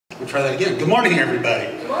We'll try that again. Good morning, everybody.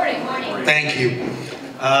 Good morning. Good morning. Thank you.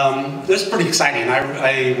 This is pretty exciting.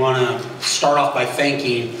 I want to start off by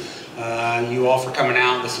thanking you all for coming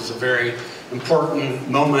out. This is a very important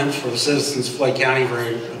moment for the citizens of Floyd County,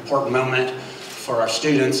 very important moment for our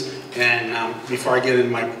students. And before I get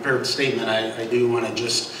into my prepared statement, I do want to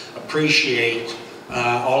just appreciate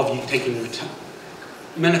all of you taking your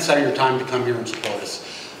minutes out of your time to come here and support us.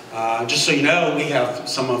 Just so you know, we have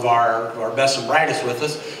some of our best and brightest with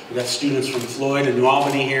us. We've got students from Floyd and New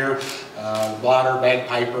Albany here, Blotter,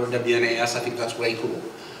 Bagpiper, WNAS. I think that's way cool.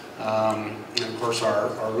 And of course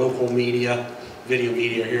our local media, video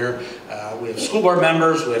media here. We have school board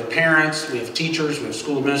members, we have parents, we have teachers, we have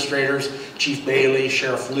school administrators, Chief Bailey,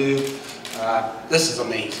 Sheriff Luke. This is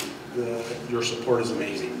amazing. Your support is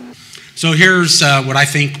amazing. So here's what I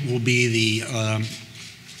think will be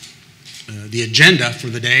the agenda for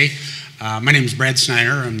the day. My name is Brad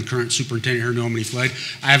Snyder. I'm the current superintendent here at New Albany Floyd.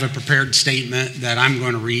 I have a prepared statement that I'm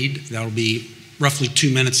going to read. That will be roughly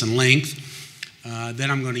 2 minutes in length.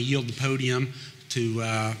 Then I'm going to yield the podium to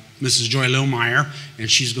Mrs. Joy Lohmeyer,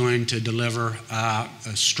 and she's going to deliver a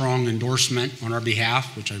strong endorsement on our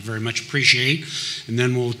behalf, which I very much appreciate. And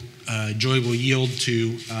then Joy will yield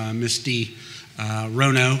to Ms. Dee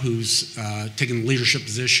Rono, who's taken the leadership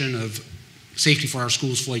position of Safety for Our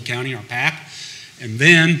Schools, Floyd County, our PAC. And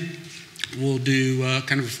then we'll do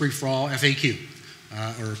kind of a free-for-all FAQ,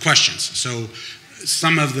 or questions. So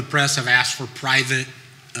some of the press have asked for private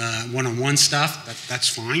one-on-one stuff. That's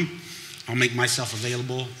fine. I'll make myself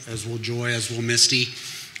available, as will Joy, as will Misty.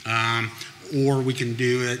 Or we can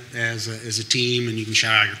do it as a team, and you can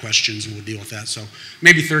shout out your questions, and we'll deal with that. So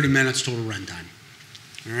maybe 30 minutes total run time.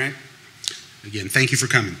 All right? Again, thank you for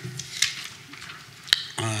coming.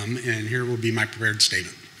 And here will be my prepared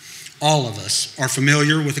statement. All of us are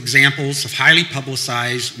familiar with examples of highly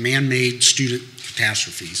publicized man-made student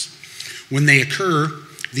catastrophes. When they occur,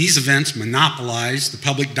 these events monopolize the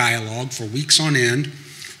public dialogue for weeks on end,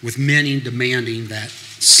 with many demanding that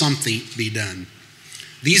something be done.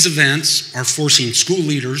 These events are forcing school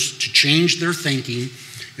leaders to change their thinking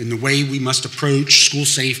in the way we must approach school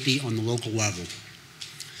safety on the local level.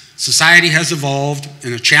 Society has evolved,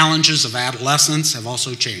 and the challenges of adolescence have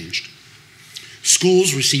also changed.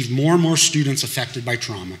 Schools receive more and more students affected by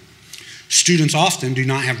trauma. Students often do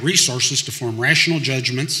not have resources to form rational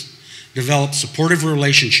judgments, develop supportive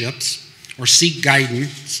relationships, or seek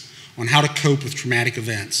guidance on how to cope with traumatic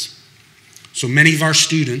events. So many of our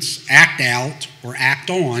students act out or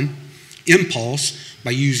act on impulse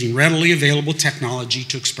by using readily available technology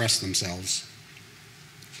to express themselves,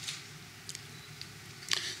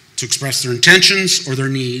 to express their intentions or their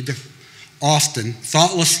need, often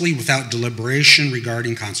thoughtlessly without deliberation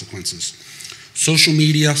regarding consequences. Social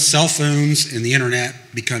media, cell phones, and the internet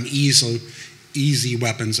become easy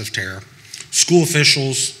weapons of terror. School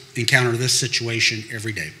officials encounter this situation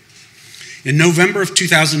every day. In November of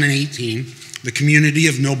 2018, the community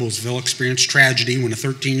of Noblesville experienced tragedy when a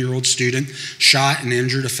 13-year-old student shot and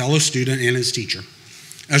injured a fellow student and his teacher.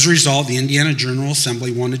 As a result, the Indiana General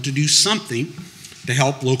Assembly wanted to do something to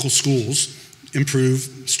help local schools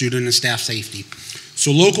improve student and staff safety.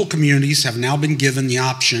 So local communities have now been given the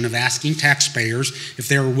option of asking taxpayers if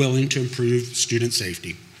they are willing to improve student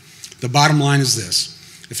safety. The bottom line is this: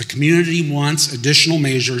 if a community wants additional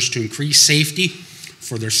measures to increase safety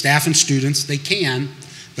for their staff and students, they can,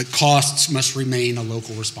 but costs must remain a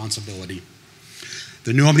local responsibility.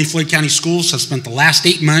 The New Albany-Floyd County Schools have spent the last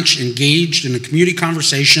 8 months engaged in a community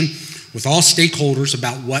conversation with all stakeholders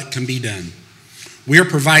about what can be done. We are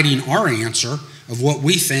providing our answer of what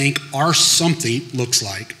we think our something looks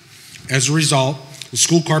like. As a result, the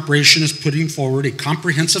school corporation is putting forward a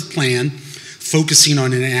comprehensive plan focusing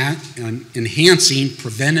on enhancing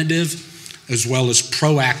preventative as well as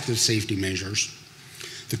proactive safety measures.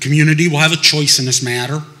 The community will have a choice in this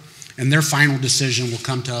matter, and their final decision will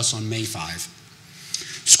come to us on May 5.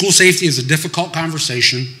 School safety is a difficult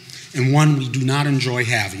conversation and one we do not enjoy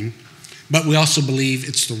having, but we also believe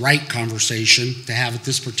it's the right conversation to have at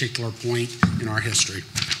this particular point in our history.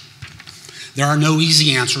 There are no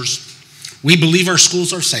easy answers. We believe our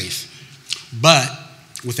schools are safe, but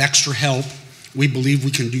with extra help, we believe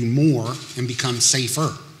we can do more and become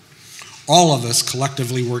safer. All of us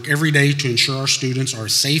collectively work every day to ensure our students are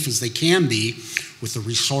as safe as they can be with the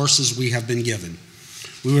resources we have been given.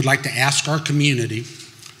 We would like to ask our community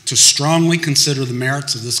to strongly consider the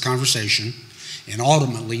merits of this conversation and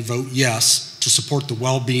ultimately vote yes to support the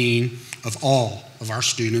well-being of all of our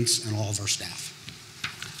students and all of our staff.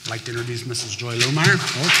 I'd like to introduce Mrs. Joy Lohmeyer.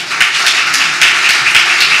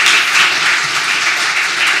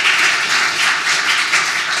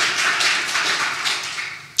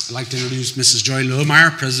 I'd like to introduce Mrs. Joy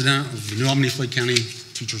Lohmeyer, President of the New Albany-Floyd County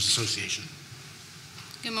Teachers Association.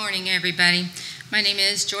 Good morning, everybody. My name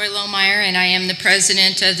is Joy Lohmeyer, and I am the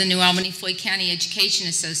President of the New Albany-Floyd County Education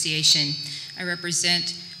Association. I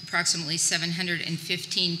represent approximately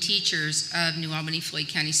 715 teachers of New Albany-Floyd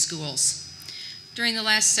County schools. During the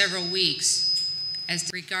last several weeks,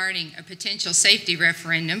 regarding a potential safety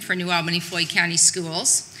referendum for New Albany-Floyd County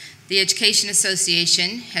schools, the Education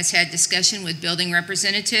Association has had discussion with building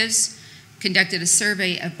representatives, conducted a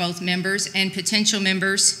survey of both members and potential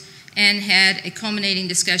members, and had a culminating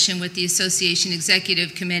discussion with the Association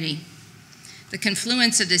Executive Committee. The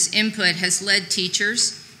confluence of this input has led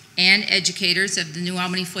teachers and educators of the New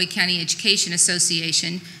Albany-Floyd County Education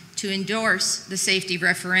Association to endorse the safety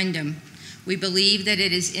referendum. We believe that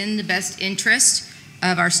it is in the best interest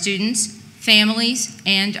of our students, families,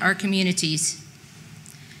 and our communities.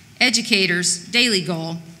 Educators' daily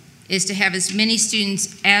goal is to have as many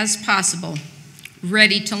students as possible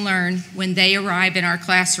ready to learn when they arrive in our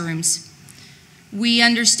classrooms. We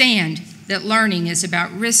understand that learning is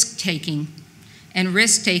about risk-taking, and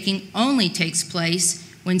risk-taking only takes place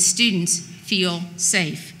when students feel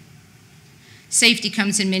safe. Safety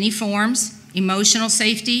comes in many forms: emotional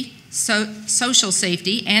safety, social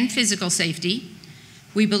safety, and physical safety.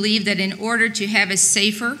 We believe that in order to have a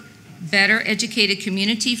safer, better educated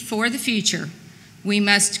community for the future, we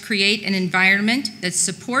must create an environment that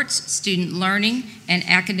supports student learning and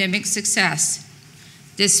academic success.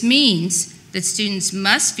 This means that students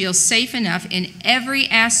must feel safe enough in every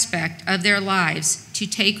aspect of their lives to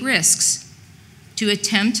take risks, to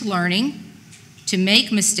attempt learning, to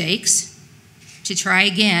make mistakes, to try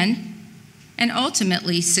again, and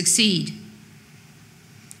ultimately succeed.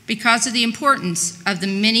 Because of the importance of the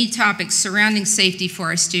many topics surrounding safety for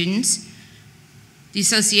our students, the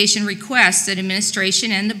association requests that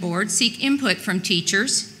administration and the board seek input from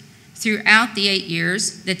teachers throughout the 8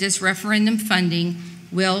 years that this referendum funding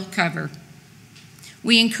will cover.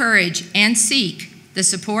 We encourage and seek the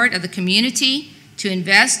support of the community to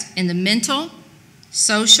invest in the mental,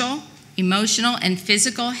 social, emotional, and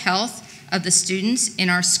physical health of the students in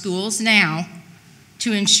our schools now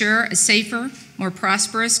to ensure a safer, more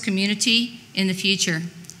prosperous community in the future.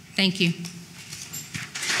 Thank you.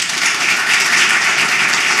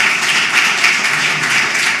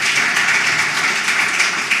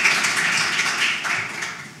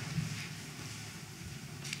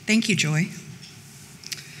 Thank you, Joy.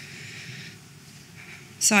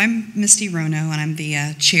 So I'm Misty Rono, and I'm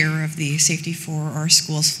the chair of the Safety for Our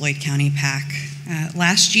Schools Floyd County PAC.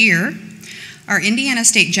 Last year, our Indiana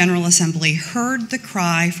State General Assembly heard the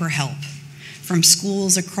cry for help from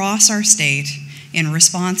schools across our state in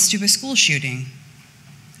response to a school shooting.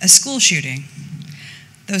 A school shooting.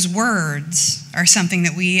 Those words are something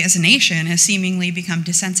that we as a nation have seemingly become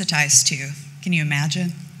desensitized to. Can you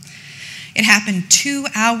imagine? It happened 2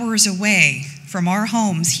 hours away from our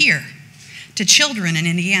homes here to children in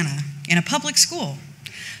Indiana in a public school.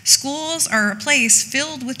 Schools are a place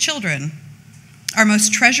filled with children, our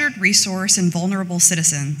most treasured resource and vulnerable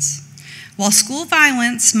citizens. While school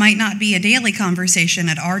violence might not be a daily conversation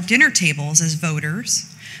at our dinner tables as voters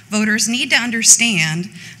need to understand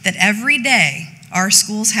that every day our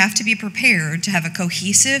schools have to be prepared to have a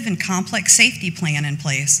cohesive and complex safety plan in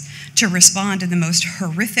place to respond to the most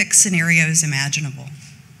horrific scenarios imaginable.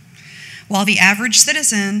 While the average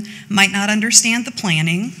citizen might not understand the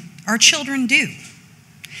planning, our children do.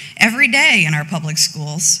 Every day in our public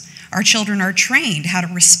schools, our children are trained how to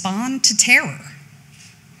respond to terror.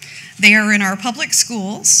 They are in our public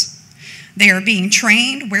schools. They are being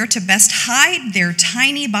trained where to best hide their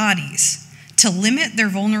tiny bodies to limit their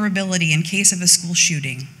vulnerability in case of a school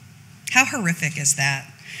shooting. How horrific is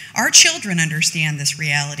that? Our children understand this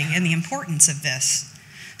reality and the importance of this.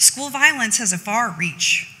 School violence has a far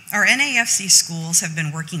reach. Our NAFC schools have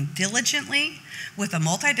been working diligently with a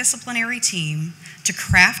multidisciplinary team to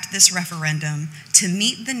craft this referendum to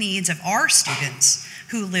meet the needs of our students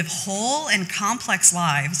who live whole and complex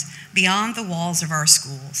lives beyond the walls of our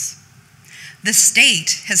schools. The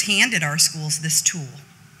state has handed our schools this tool,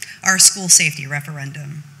 our school safety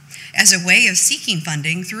referendum, as a way of seeking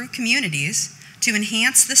funding through communities to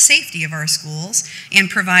enhance the safety of our schools and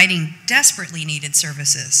providing desperately needed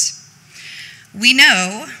services.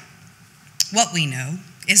 What we know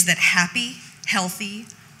is that happy, healthy,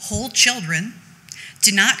 whole children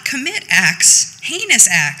do not commit heinous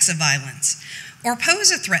acts of violence, or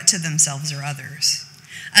pose a threat to themselves or others.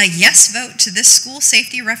 A yes vote to this school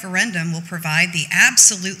safety referendum will provide the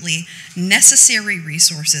absolutely necessary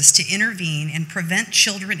resources to intervene and prevent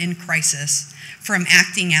children in crisis from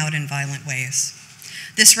acting out in violent ways.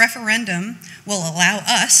 This referendum will allow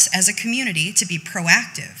us as a community to be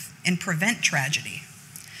proactive and prevent tragedy.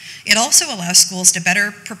 It also allows schools to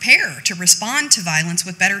better prepare to respond to violence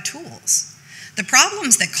with better tools. The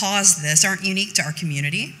problems that cause this aren't unique to our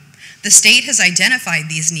community. The state has identified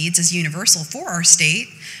these needs as universal for our state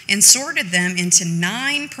and sorted them into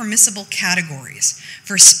 9 permissible categories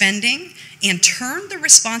for spending and turned the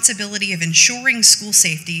responsibility of ensuring school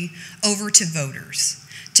safety over to voters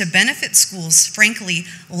to benefit schools, frankly,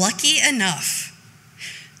 lucky enough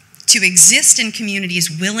to exist in communities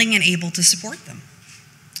willing and able to support them.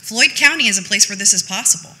 Floyd County is a place where this is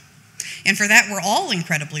possible. And for that, we're all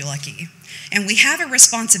incredibly lucky. And we have a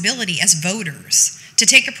responsibility as voters to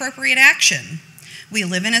take appropriate action. We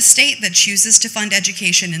live in a state that chooses to fund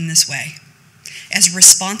education in this way. As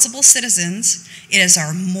responsible citizens, it is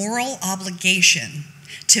our moral obligation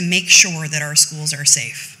to make sure that our schools are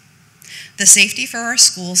safe. The Safety for Our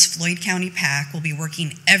Schools Floyd County PAC will be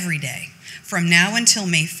working every day from now until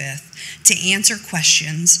May 5th to answer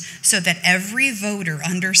questions so that every voter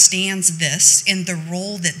understands this and the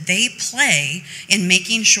role that they play in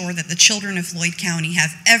making sure that the children of Floyd County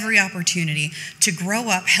have every opportunity to grow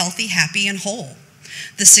up healthy, happy, and whole.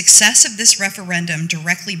 The success of this referendum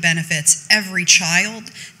directly benefits every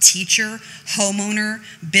child, teacher, homeowner,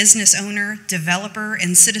 business owner, developer,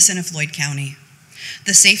 and citizen of Floyd County.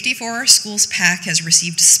 The Safety for Our Schools PAC has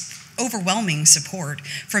received overwhelming support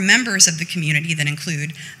from members of the community that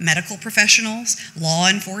include medical professionals, law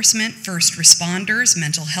enforcement, first responders,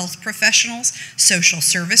 mental health professionals, social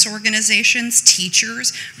service organizations,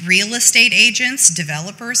 teachers, real estate agents,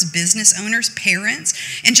 developers, business owners, parents,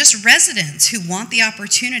 and just residents who want the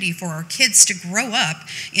opportunity for our kids to grow up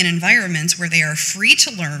in environments where they are free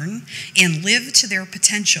to learn and live to their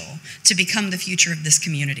potential to become the future of this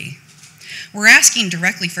community. We're asking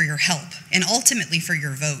directly for your help and ultimately for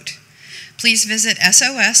your vote. Please visit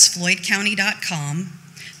sosfloydcounty.com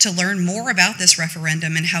to learn more about this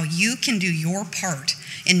referendum and how you can do your part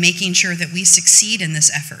in making sure that we succeed in this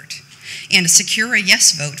effort. And to secure a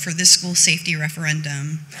yes vote for this school safety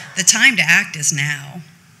referendum, the time to act is now.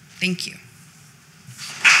 Thank you.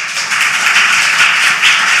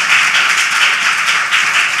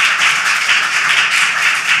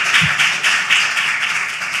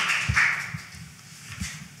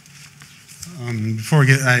 Before we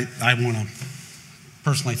get, I want to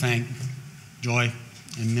personally thank Joy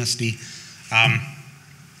and Misty. They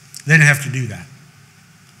didn't have to do that,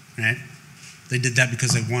 right? They did that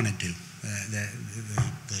because they wanted to.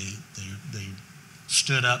 They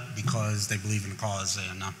stood up because they believe in the cause,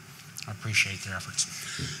 and I appreciate their efforts.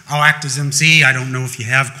 I'll act as MC. I don't know if you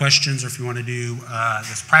have questions or if you want to do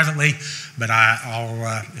this privately, but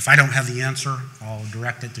I'll if I don't have the answer, I'll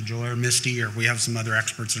direct it to Joy or Misty, or we have some other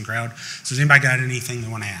experts in the crowd. So has anybody got anything they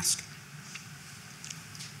want to ask?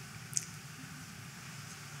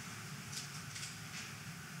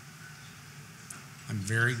 I'm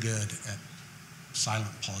very good at silent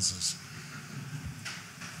pauses.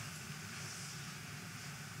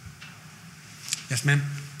 Yes, ma'am?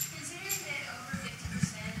 Considering that over 50%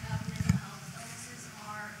 of mental health illnesses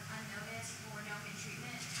are unnoticed or don't get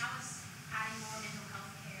treatment, how is adding more mental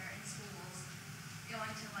health care in schools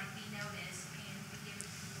going to be noticed and be given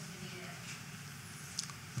to people who need it?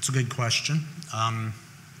 That's a good question. Trying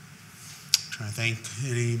to think,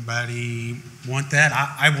 anybody want that?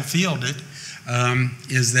 I will field it.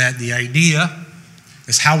 Is that the idea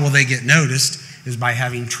is how will they get noticed is by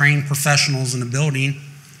having trained professionals in the building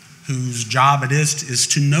whose job it is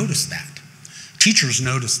to notice that. Teachers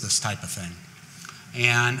notice this type of thing,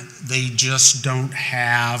 and they just don't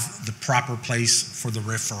have the proper place for the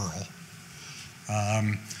referral.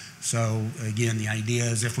 So again, the idea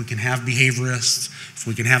is if we can have behaviorists, if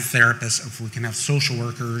we can have therapists, if we can have social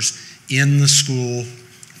workers in the school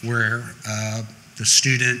where the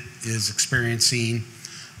student is experiencing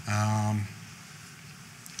a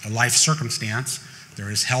life circumstance,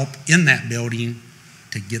 there is help in that building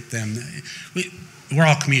to get them. We're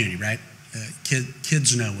all community, right?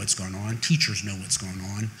 Kids know what's going on, teachers know what's going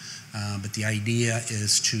on, but the idea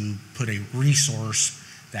is to put a resource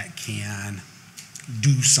that can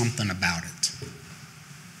do something about it.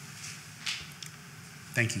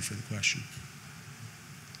 Thank you for the question.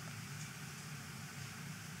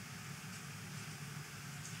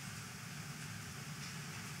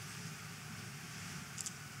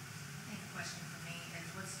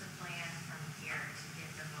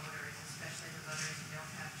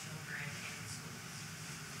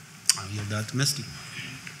 Yield that to Misty.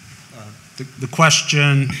 The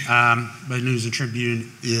question by News and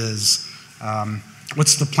Tribune is,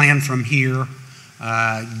 what's the plan from here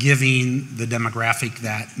giving the demographic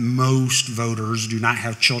that most voters do not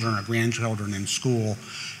have children or grandchildren in school,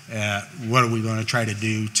 what are we going to try to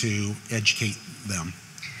do to educate them?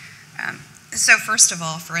 So first of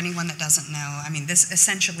all, for anyone that doesn't know, I mean, this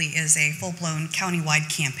essentially is a full-blown countywide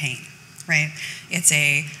campaign, right? It's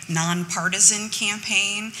a nonpartisan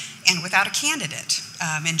campaign and without a candidate.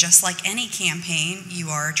 And just like any campaign, you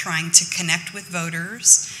are trying to connect with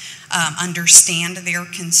voters, understand their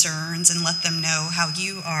concerns, and let them know how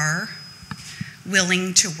you are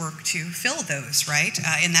willing to work to fill those, right?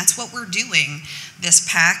 And that's what we're doing.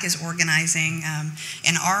 This PAC is organizing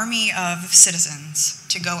an army of citizens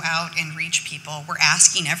to go out and reach people. We're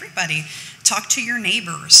asking everybody, talk to your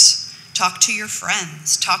neighbors, talk to your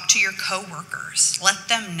friends, talk to your coworkers. Let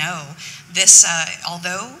them know this,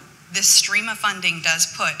 although this stream of funding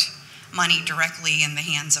does put money directly in the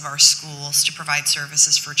hands of our schools to provide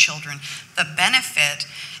services for children, the benefit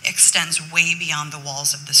extends way beyond the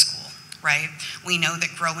walls of the school. Right? We know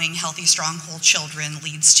that growing healthy, strong, whole children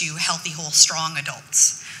leads to healthy, whole, strong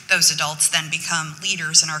adults. Those adults then become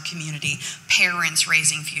leaders in our community, parents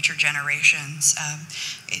raising future generations.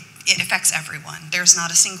 It affects everyone. There's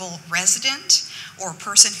not a single resident or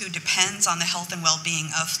person who depends on the health and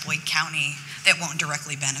well-being of Floyd County that won't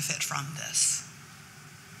directly benefit from this.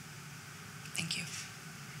 Thank you.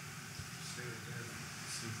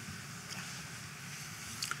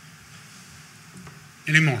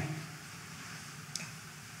 Any more?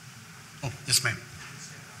 Oh, yes, ma'am.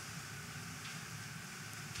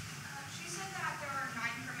 She said that there are 9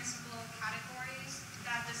 permissible categories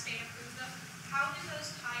that the state approved of. How do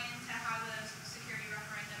those tie into how the security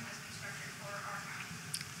referendum has been structured for our county?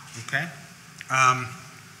 Okay.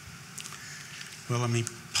 Well, let me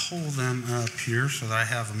pull them up here so that I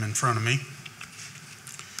have them in front of me.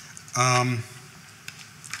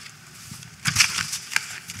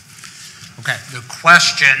 Okay, the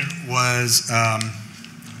question was,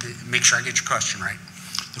 make sure I get your question right.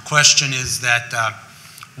 The question is that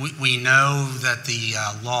we know that the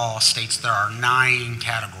law states there are 9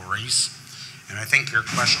 categories, and I think your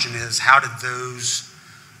question is, how did those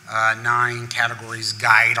 9 categories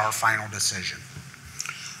guide our final decision?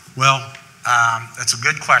 Well, that's a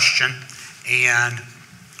good question, and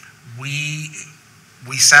we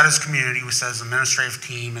sat as a community, we sat as an administrative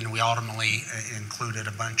team, and we ultimately included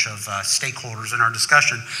a bunch of stakeholders in our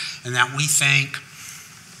discussion, and that we think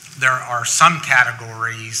there are some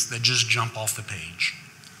categories that just jump off the page,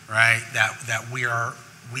 right? That we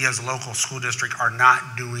as a local school district are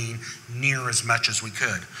not doing near as much as we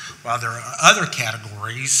could. While there are other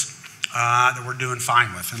categories that we're doing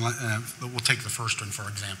fine with, and we'll take the first one, for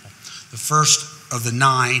example. The first of the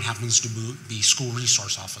 9 happens to be school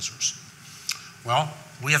resource officers. Well,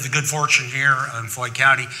 we have the good fortune here in Floyd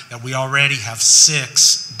County that we already have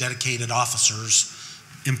 6 dedicated officers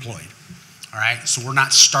employed. All right, so we're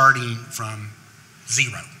not starting from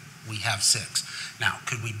 0. We have 6. Now,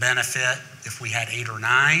 could we benefit if we had 8 or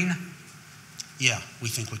 9? Yeah, we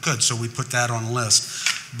think we could, so we put that on the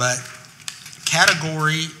list. But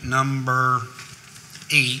category number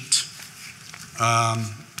 8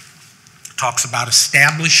 talks about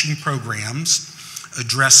establishing programs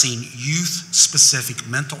addressing youth-specific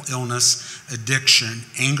mental illness, addiction,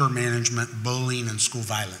 anger management, bullying, and school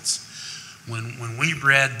violence. When we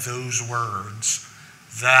read those words,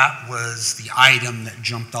 that was the item that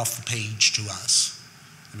jumped off the page to us.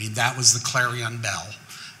 I mean, that was the clarion bell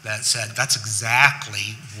that said that's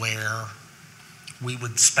exactly where we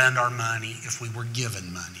would spend our money if we were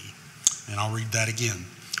given money. And I'll read that again.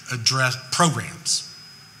 Address programs,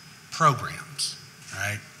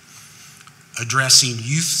 right? Addressing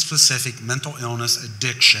youth-specific mental illness,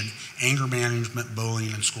 addiction, anger management,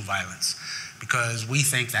 bullying, and school violence. Because we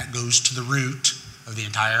think that goes to the root of the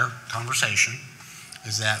entire conversation,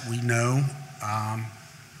 is that we know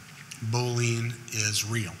bullying is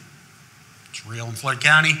real. It's real in Floyd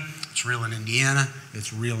County, it's real in Indiana,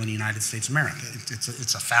 it's real in the United States of America.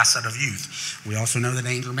 It's a facet of youth. We also know that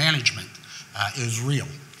anger management is real.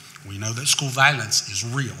 We know that school violence is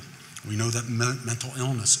real. We know that mental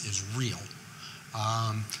illness is real.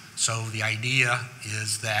 So the idea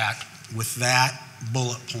is that with that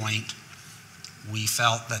bullet point, we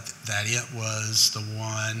felt that it was the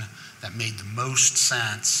one that made the most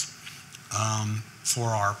sense for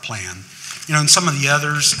our plan. You know, and some of the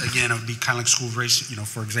others, again, it would be kind of like school race, you know,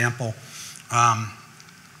 for example,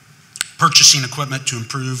 purchasing equipment to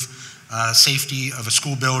improve safety of a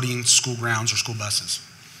school building, school grounds, or school buses.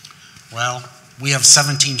 Well, we have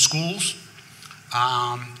 17 schools,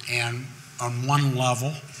 and on one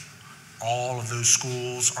level, all of those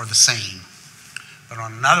schools are the same. But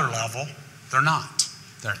on another level, they're not.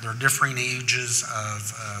 There are differing ages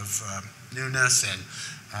of newness and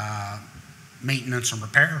maintenance and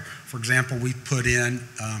repair. For example, we put in,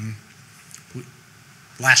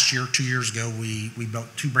 last year, 2 years ago, we built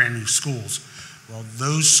 2 brand new schools. Well,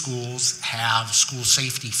 those schools have school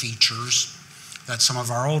safety features that some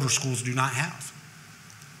of our older schools do not have,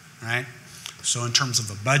 right? So in terms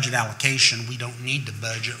of a budget allocation, we don't need to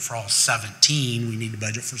budget for all 17. We need to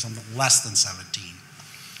budget for something less than 17.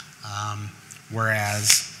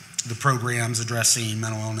 Whereas the programs addressing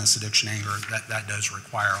mental illness, addiction, anger, that does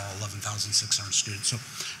require all 11,600 students. So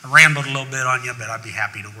I rambled a little bit on you, but I'd be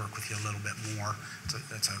happy to work with you a little bit more.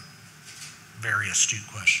 That's a very astute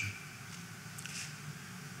question.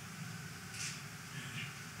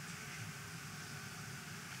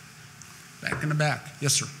 Back in the back.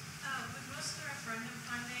 Yes, sir. With most of the referendum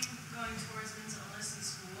funding going towards mental illness in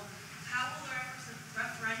school, how will the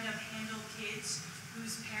referendum handle kids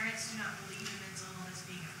whose parents do not believe in mental illness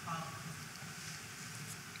being a problem?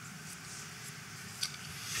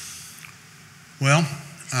 Well,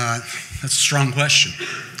 that's a strong question.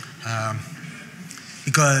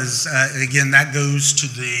 Because, again, that goes to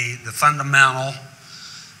the fundamental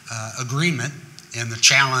agreement. And the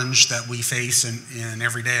challenge that we face in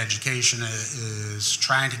everyday education is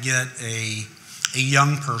trying to get a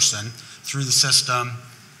young person through the system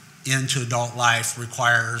into adult life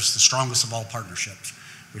requires the strongest of all partnerships.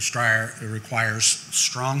 It requires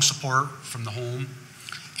strong support from the home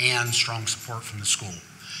and strong support from the school.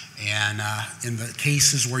 And in the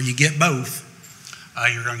cases where you get both,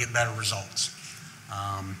 you're going to get better results.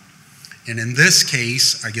 And in this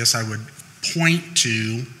case, I guess I would point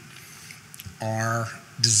to our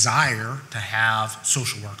desire to have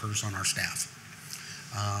social workers on our staff.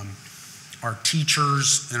 Our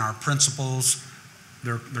teachers and our principals,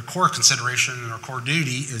 their core consideration and their core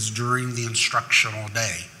duty is during the instructional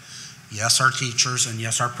day. Yes, our teachers and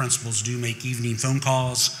yes, our principals do make evening phone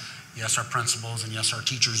calls. Yes, our principals and yes, our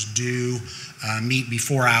teachers do meet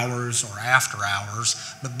before hours or after hours.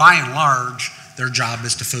 But by and large, their job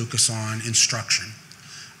is to focus on instruction.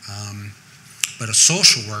 But a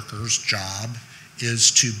social worker's job is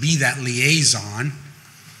to be that liaison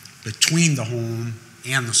between the home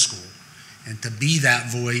and the school, and to be that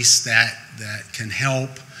voice that can help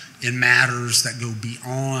in matters that go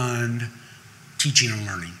beyond teaching and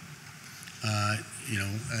learning.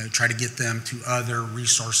 Try to get them to other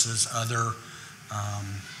resources, other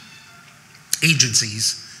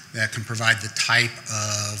agencies that can provide the type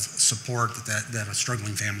of support that a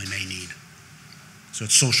struggling family may need. So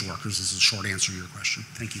it's social workers is the short answer to your question.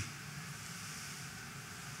 Thank you.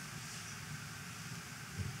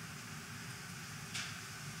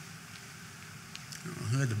 I don't know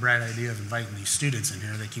who had the bright idea of inviting these students in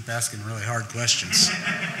here? They keep asking really hard questions.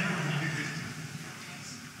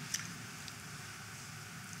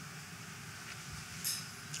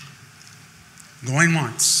 Going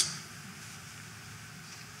once.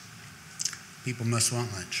 People must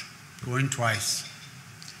want lunch. Going twice.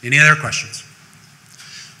 Any other questions?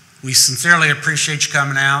 We sincerely appreciate you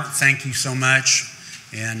coming out. Thank you so much,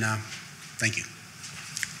 and thank you.